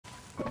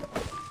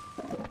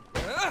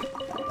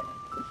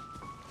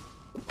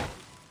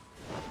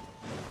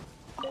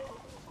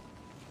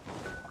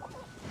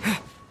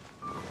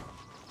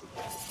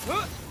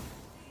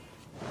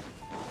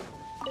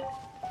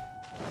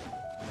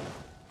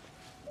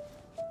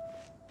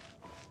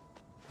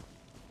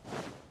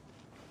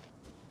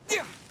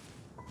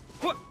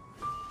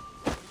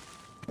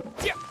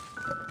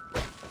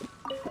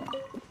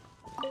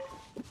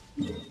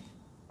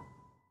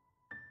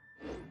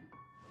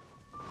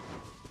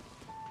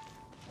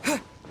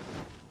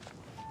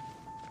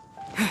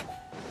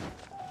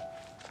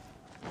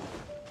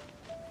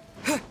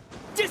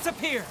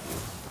here!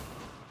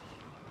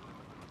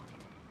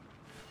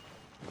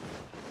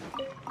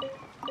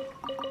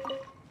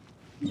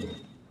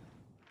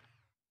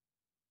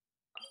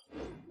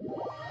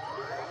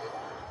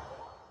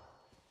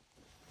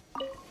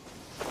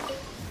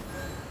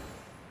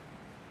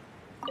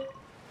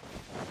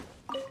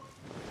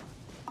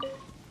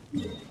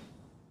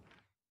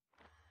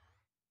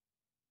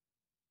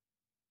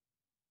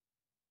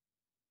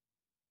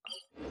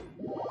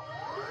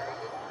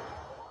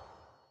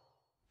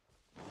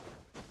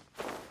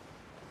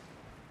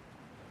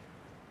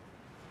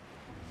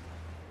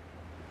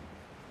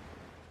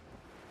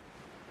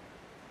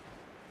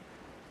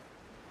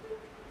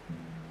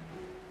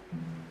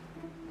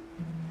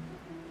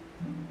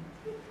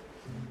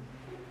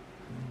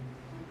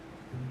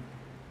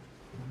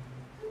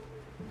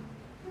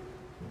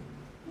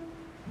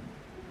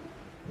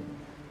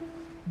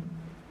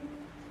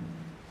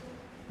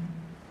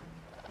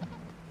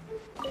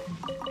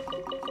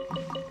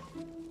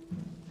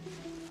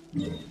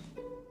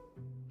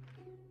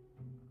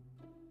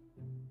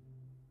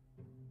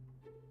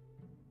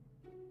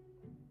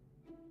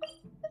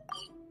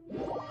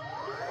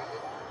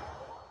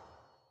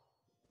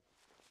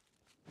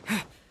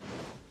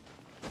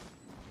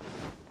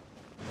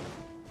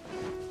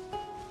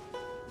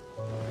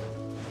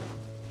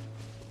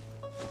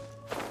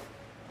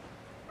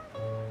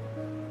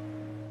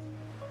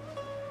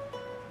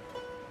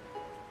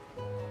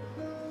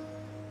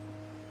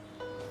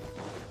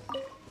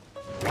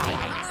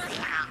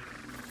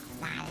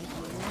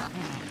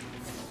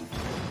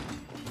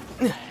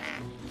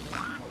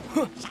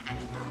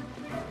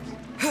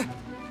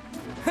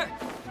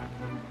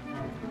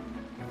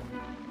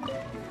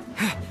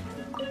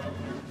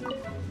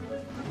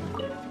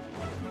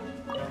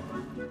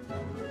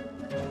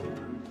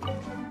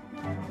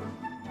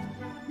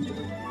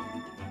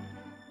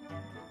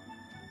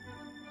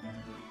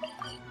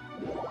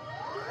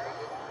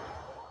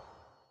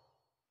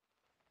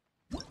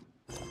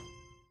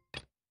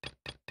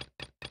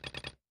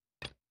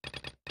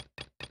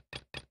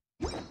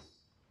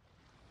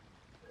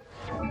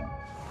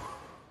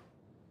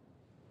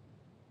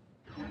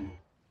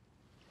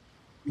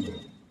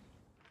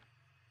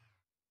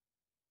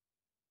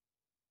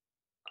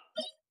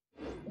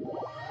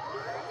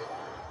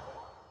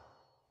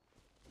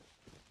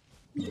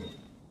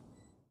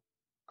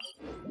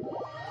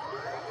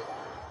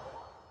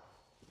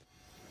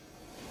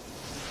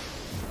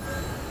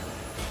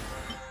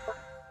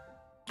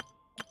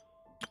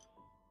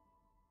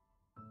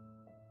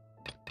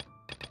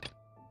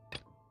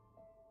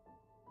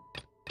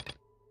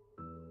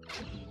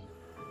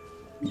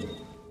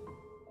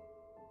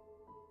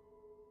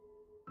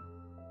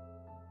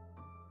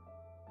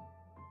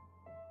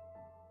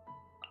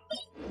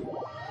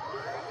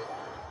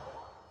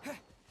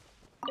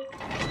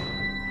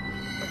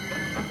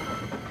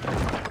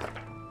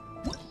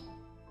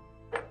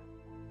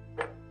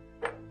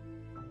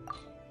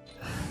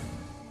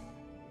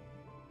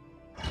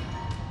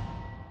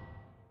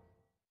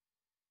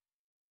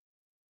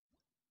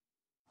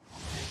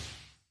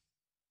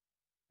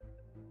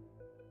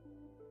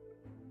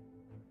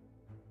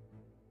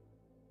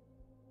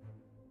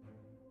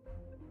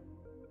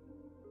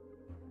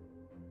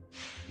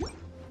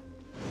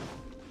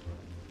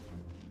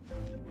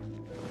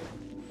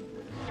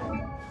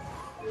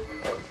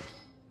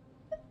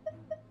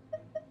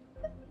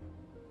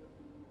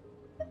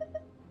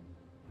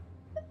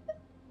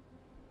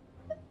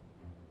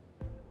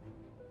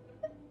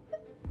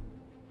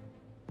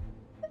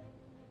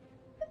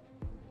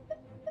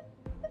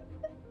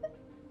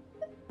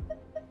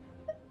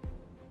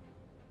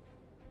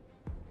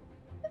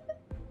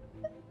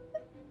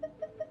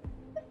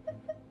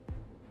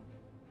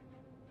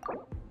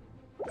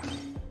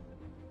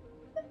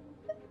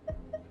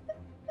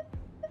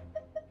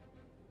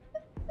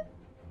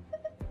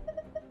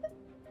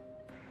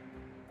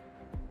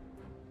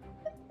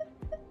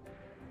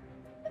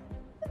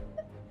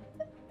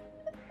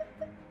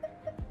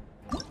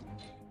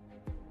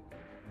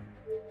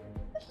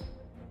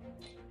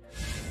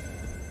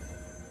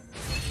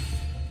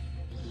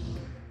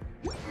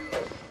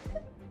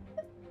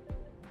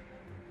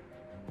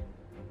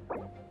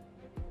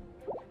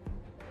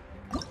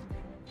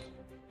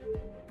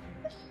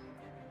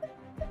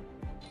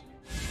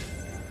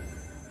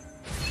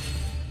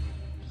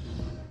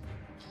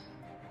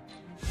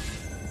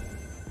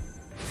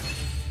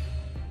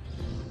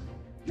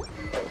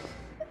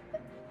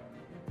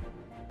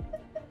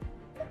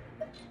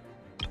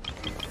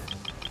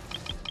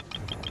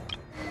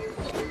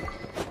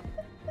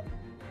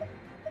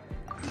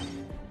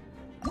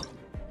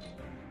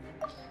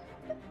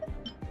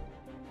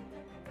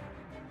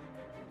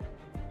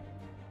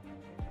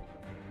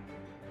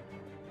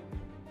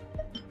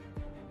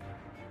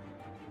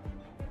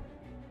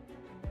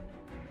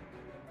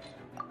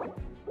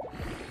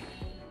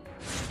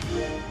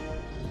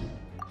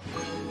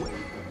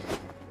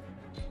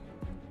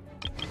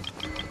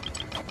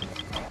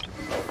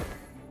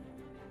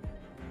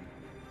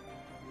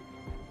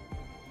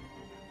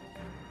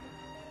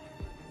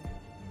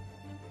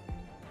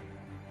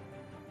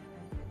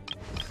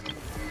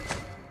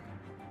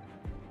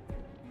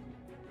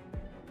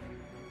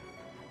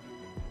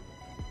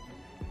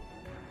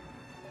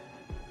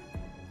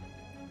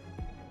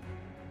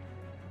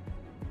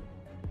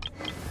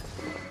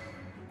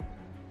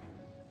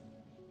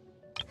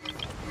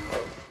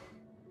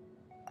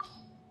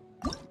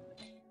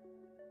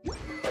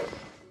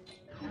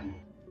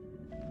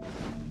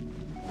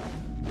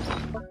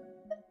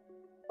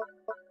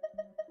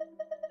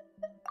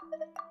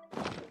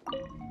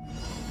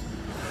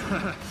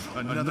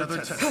 Another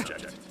test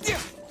subject.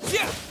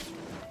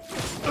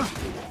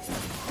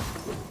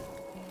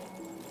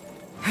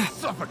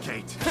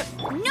 Suffocate!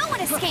 No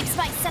one escapes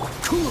my sight!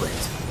 Cool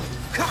it!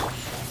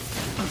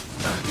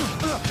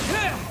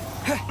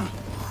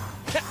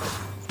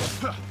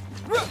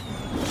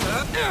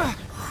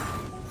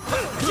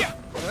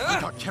 I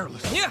got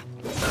careless.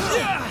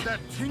 That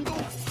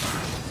tingle?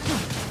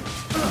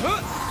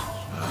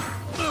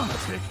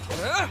 Picked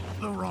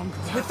the wrong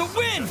test. With the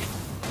wind!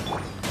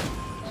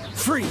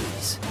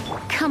 Freeze!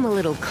 Come a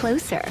little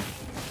closer.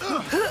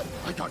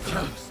 I got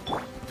careless.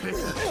 Picked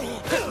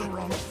the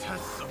wrong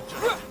test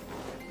subject.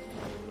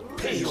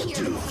 Pay your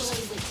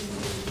dues.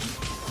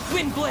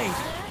 Wind blade!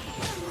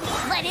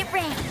 Let it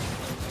rain!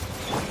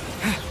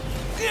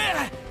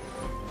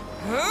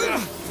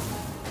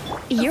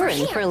 You're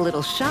in for a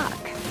little shock.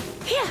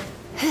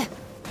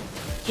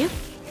 Yep.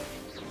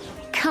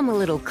 Come a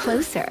little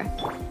closer.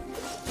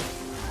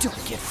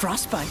 Don't get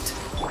frostbite.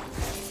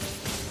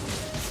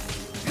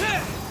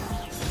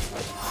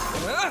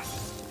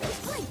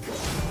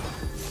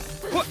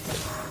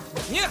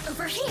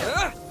 Over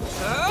here!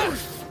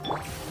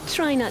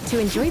 Try not to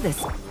enjoy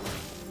this.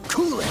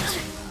 Cool it!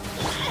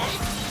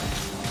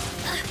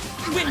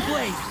 Wind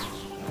blade!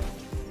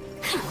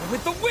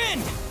 With the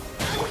wind!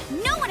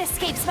 No one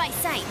escapes my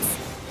sights!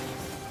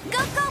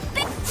 Go, go,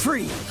 big!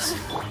 Freeze!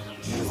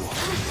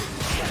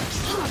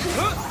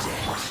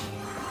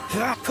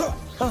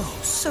 Oh,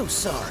 so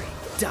sorry.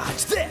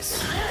 Dodge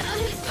this!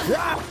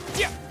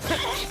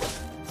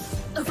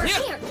 Over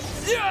here!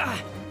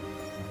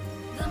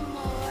 The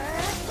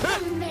more, the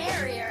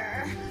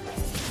merrier.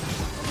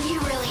 You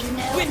really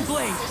know. Wind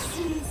blade!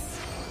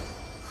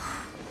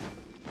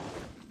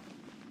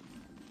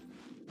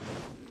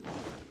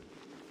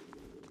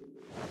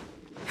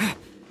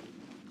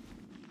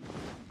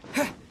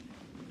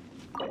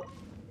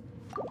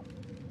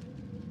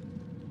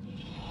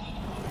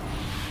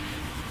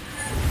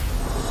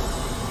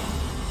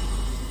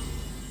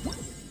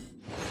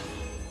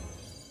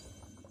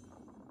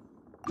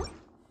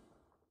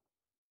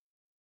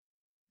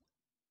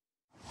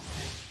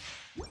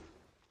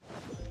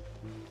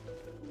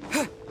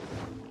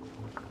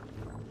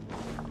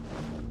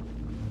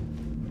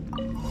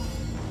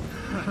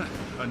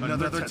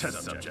 Another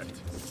test subject.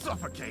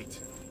 Suffocate!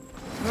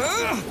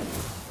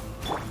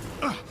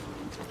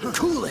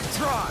 Cool it!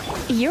 Try!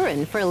 You're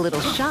in for a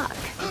little shock.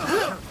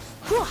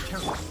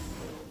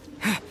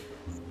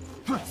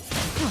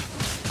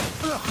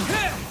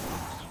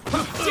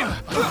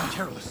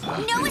 Careless.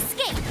 No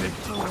escape!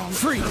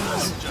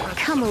 Freeze!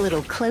 Come a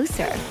little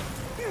closer.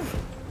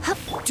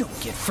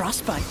 Don't get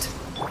frostbite.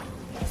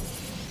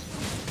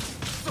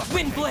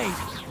 Wind blade!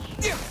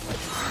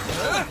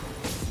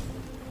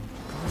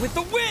 With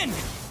the wind!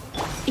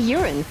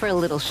 You're in for a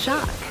little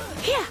shock.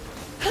 Yep.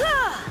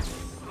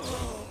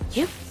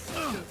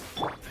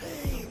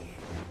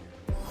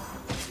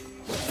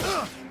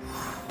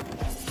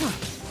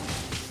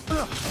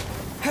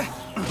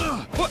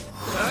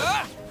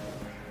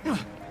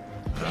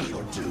 Pay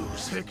your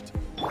dues. Picked.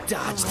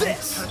 Dodge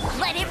this!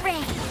 Let it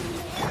rain!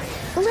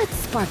 Let's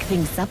spark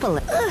things up a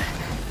little.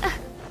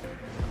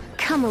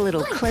 Come a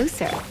little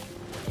closer.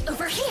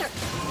 Over here!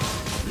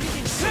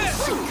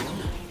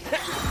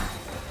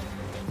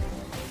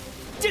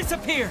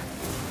 Disappear!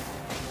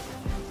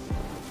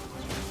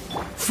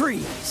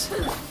 Freeze!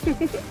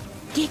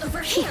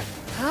 Over here!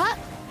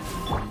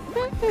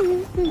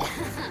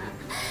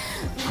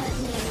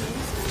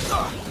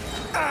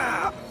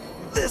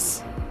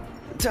 This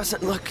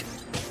doesn't look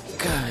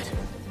good.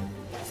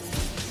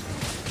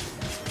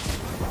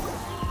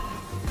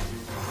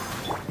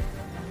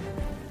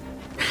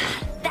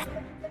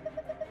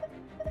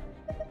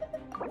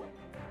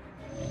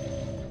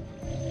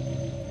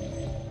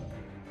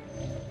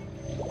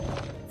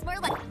 It's more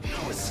like...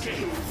 No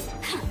escape.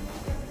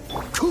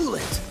 Cool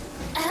it!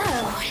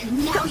 Oh,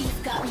 now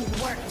you've got me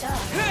worked up.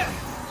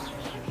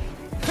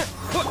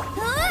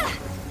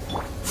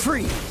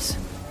 Freeze!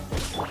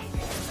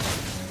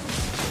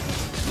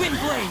 Wind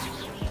blade!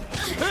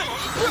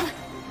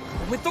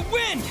 With the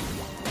wind!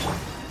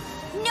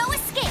 No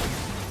escape!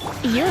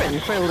 You're in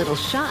for a little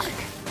shock.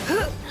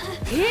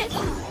 Can't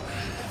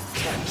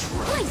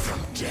run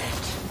from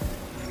death.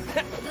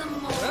 The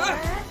more,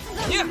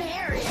 the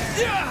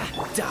merrier.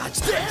 Dodge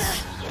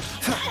this!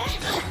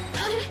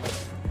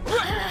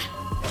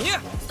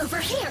 Over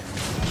here!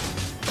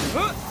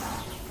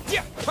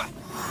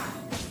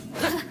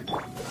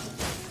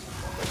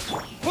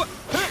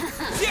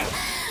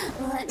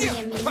 Let me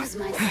amuse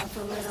myself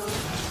a little.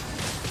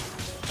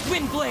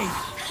 Wind blade!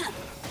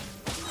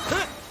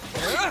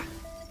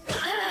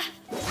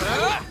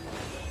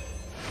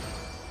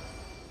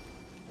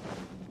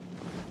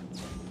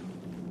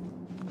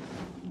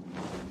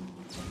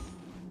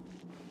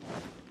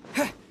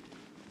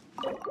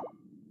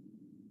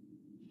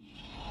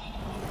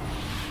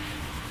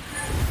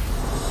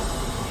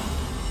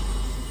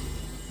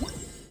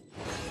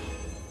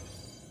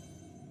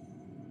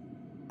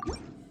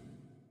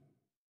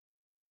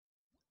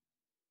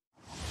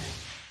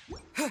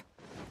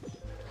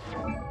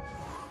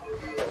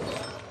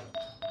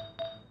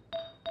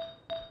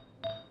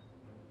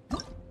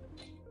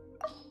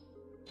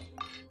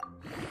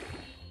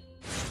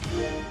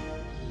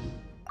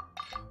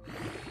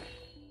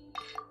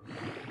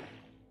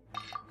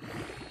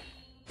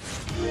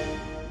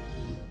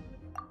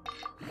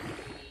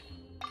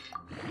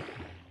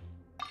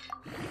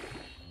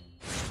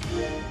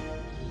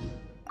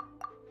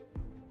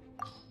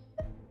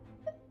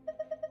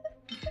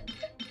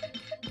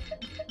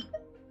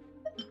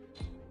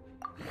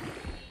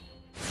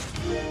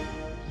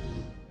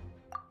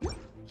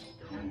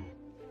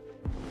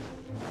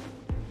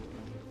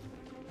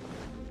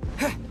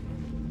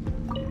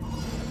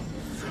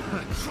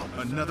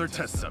 Another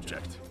test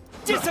subject.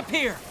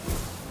 Disappear!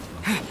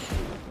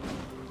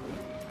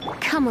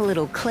 Come a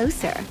little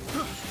closer.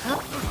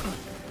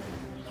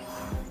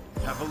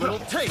 Have a little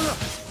taste.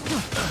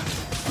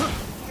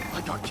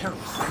 I got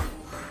careless.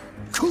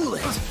 Cool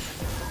it!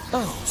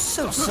 Oh,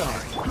 so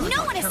sorry.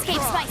 No one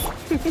escapes my...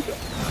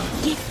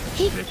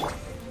 Picked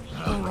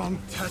the wrong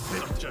test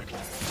subject. The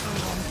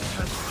wrong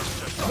test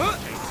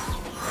subject.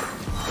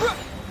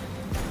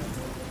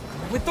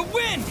 With the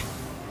wind!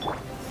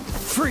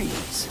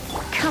 Freeze!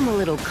 Come a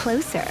little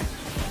closer.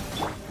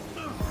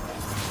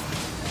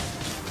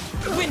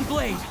 Wind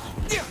blade!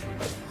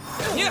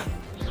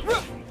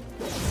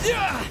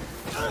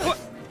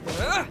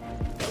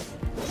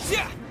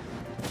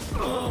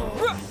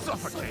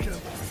 Suffocate.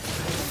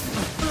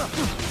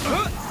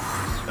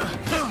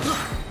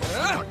 I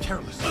got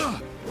careless.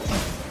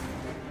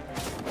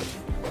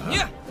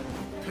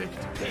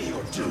 Picked. Pay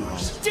your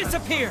dues.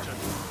 Disappear!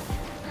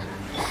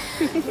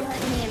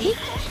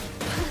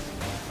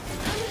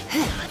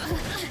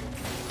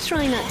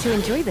 Try not to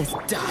enjoy this.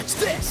 Dodge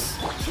this!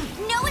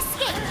 No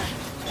escape!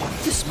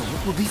 This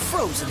moment will be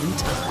frozen in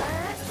time.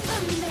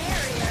 The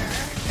merrier.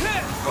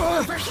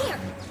 Over here!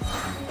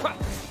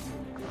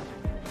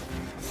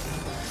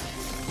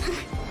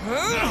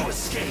 No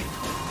escape.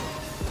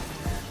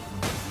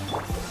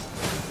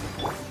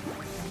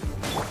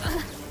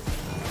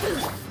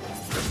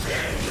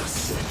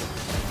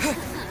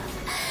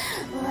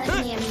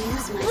 Let me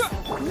amuse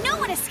myself. No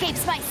one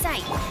escapes my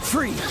sight!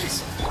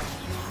 Freeze!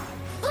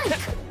 Blink!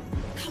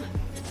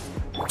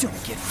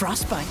 Don't get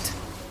frostbite.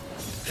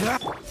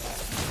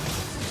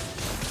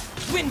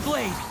 Wind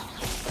blade!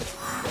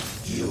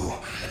 You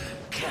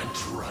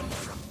can't run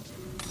from.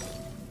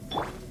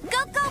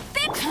 Go, go,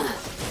 big!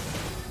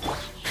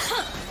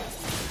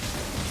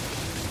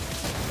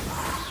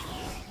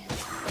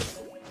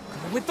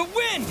 With the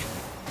wind!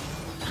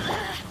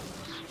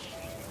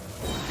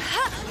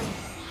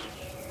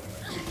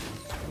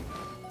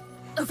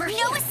 Over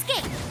here! No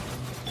escape!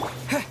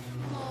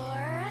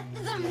 More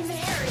the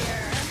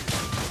merrier.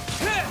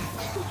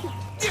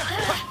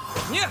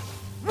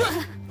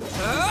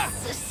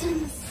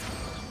 Citizens,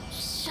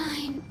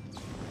 shine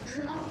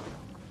low.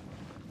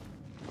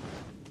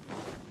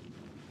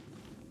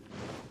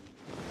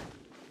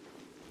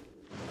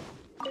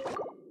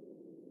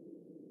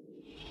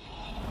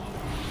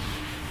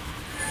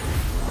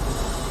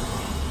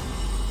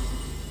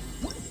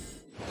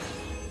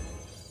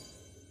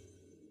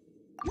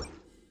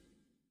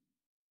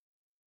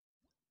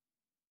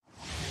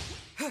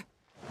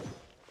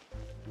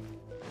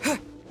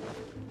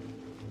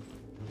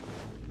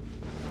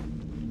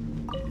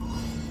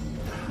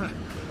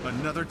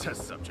 Another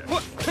test subject.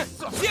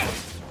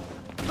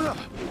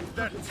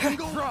 That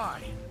tingle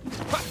cry.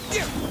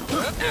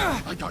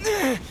 I got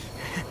it.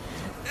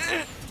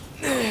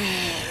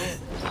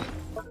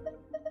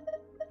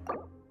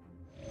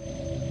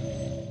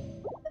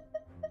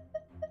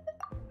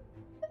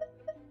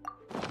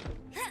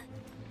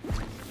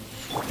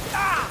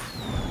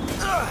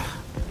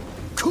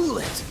 Cool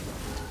it!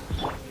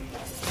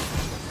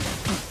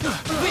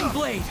 Wind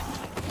blade!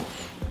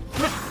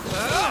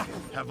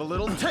 Have a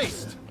little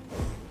taste.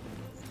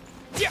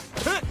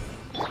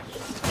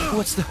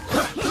 What's the...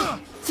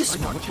 This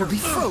moment will be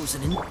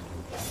frozen in...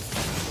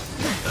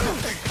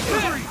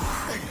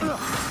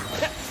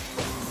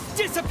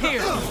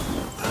 Disappear!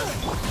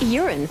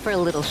 You're in for a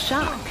little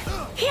shock.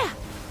 You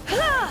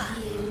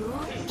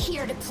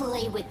here to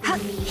play with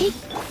me?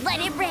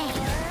 Let it rain.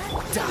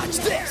 Dodge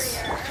this!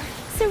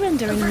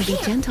 Surrender and be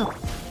gentle.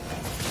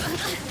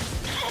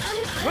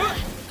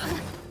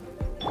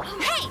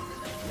 Hey!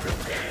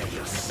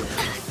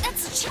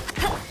 That's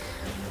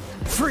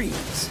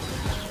Freeze!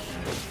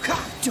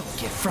 Don't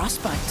get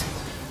frostbite.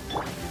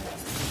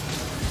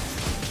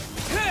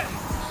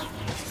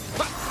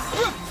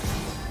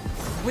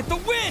 With the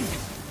wind!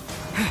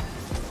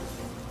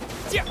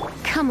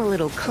 Come a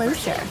little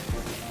closer.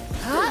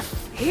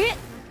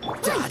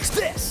 Dodge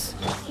this!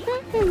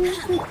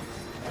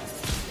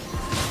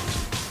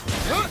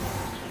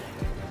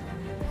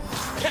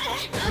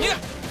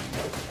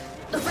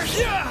 over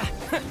here.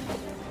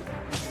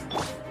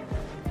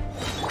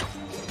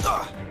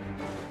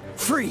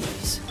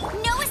 Freeze!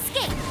 No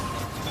escape.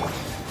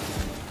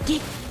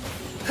 Get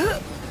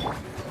him.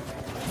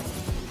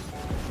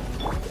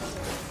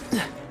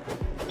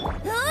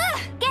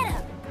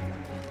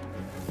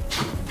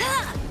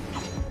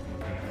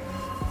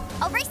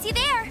 I'll race you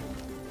there.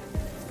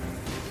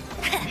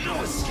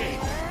 No escape.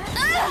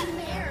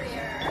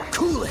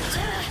 Cool it!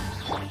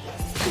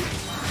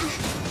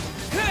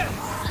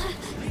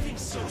 Leaving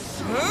so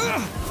soon.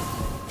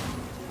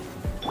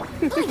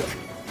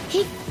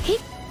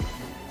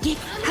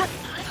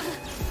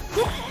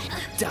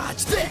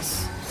 Dodge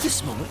this!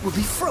 This moment will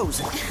be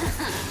frozen.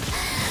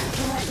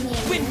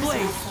 Wind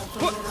blade!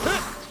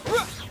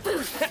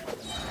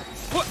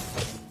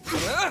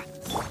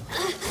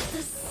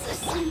 The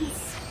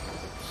systems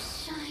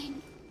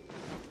shine.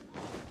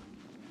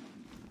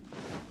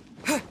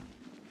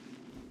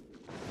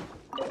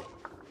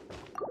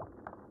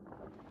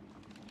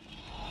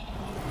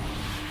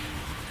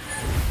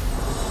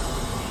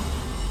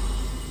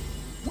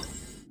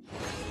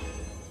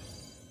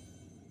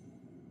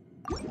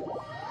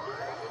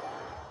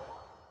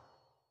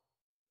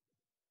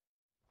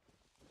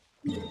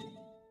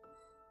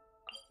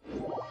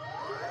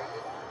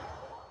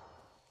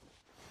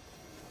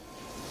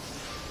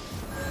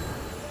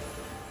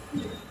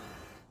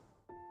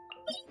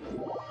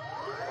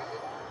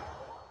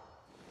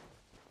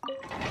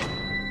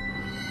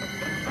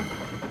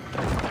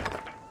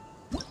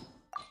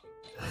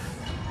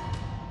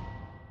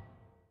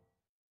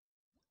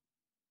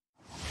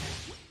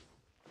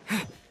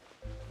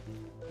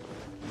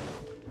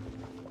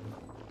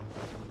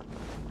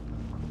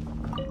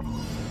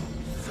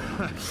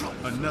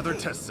 Another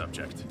test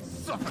subject.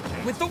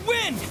 Suffocate. With the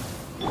wind!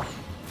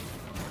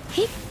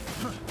 He.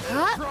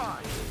 Huh?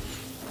 Try.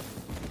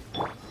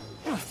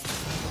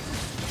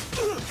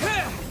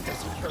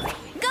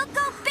 Go,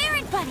 go,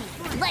 Baron Bunny!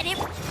 Let him...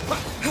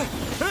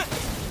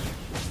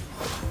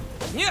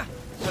 Yeah!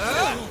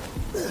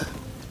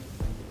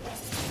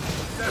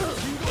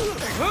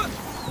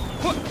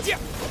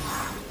 Yeah!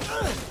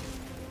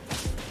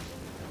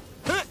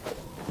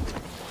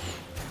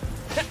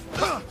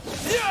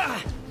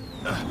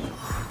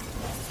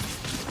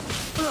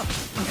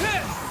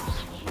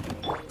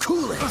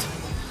 Cool it!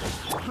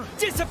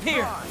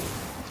 Disappear! I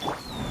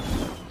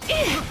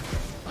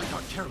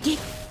got careless.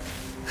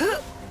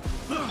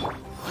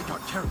 I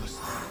got careless.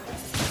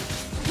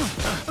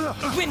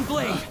 Wind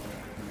blade!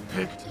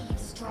 Picked.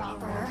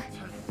 Eavesdropper.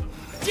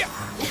 Yeah!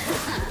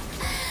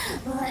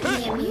 Let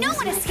me amuse No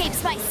one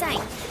escapes my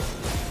sight!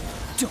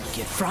 Don't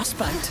get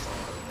frostbite.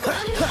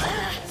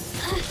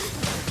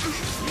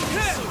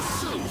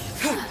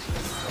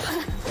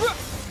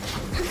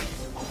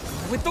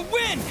 With the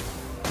wind!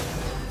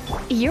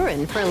 You're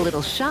in for a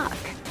little shock.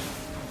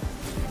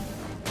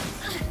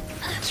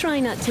 Try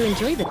not to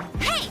enjoy the.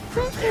 Hey!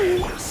 The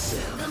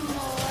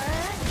more,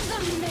 the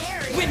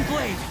merrier. Wind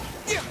blade!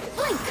 Yeah!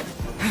 Blink!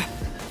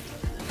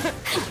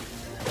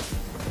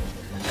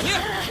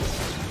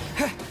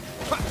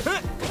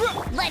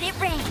 Let it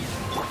rain.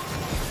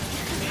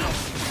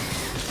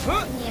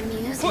 Let me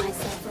amuse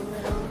myself a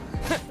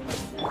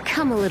little.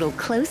 Come a little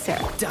closer.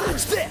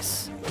 Dodge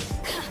this!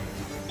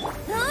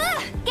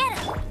 Get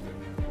him!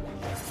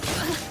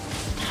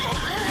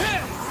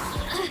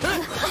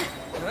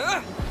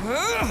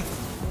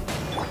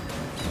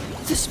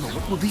 This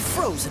moment will be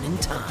frozen in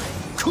time.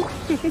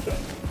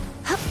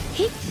 Hup,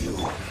 he.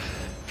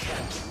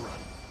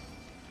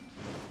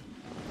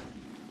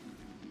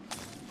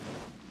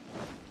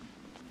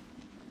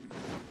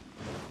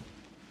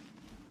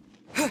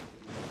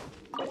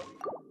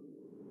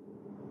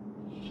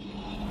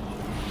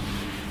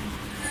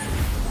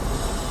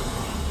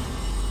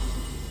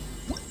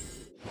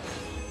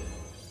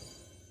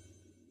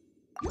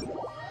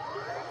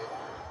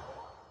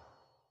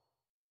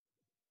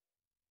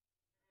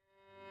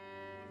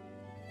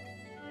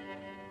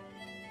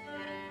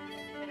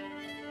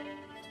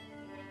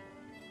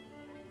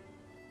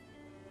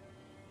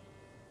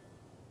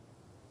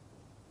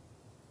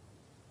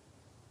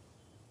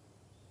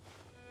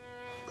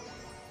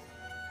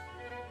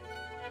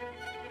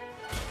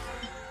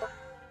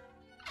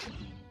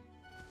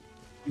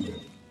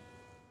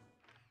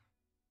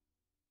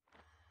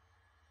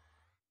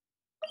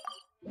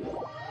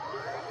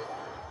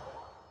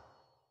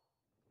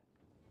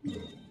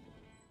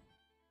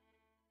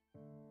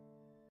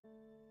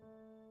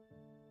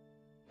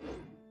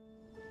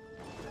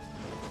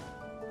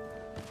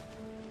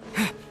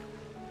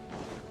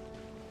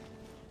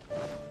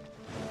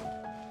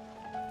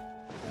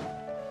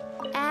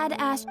 Add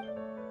Ash.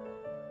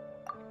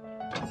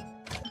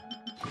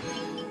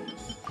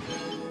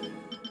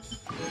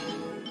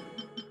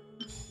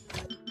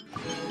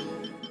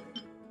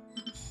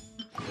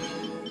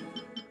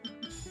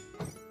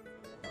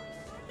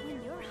 When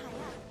you're high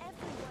up,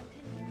 everyone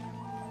can hear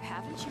you.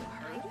 Haven't you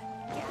heard?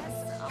 Yes,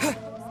 I'll host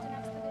an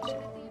expedition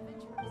at the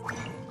Adventurers.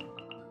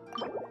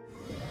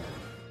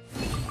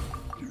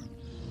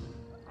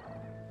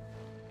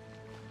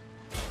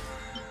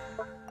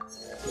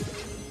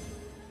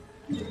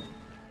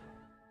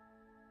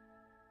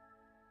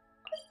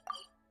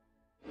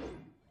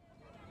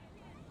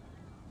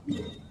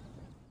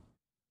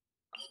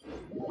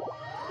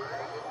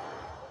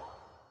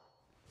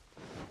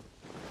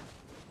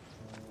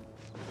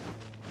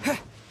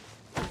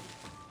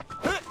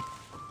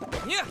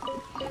 Yeah!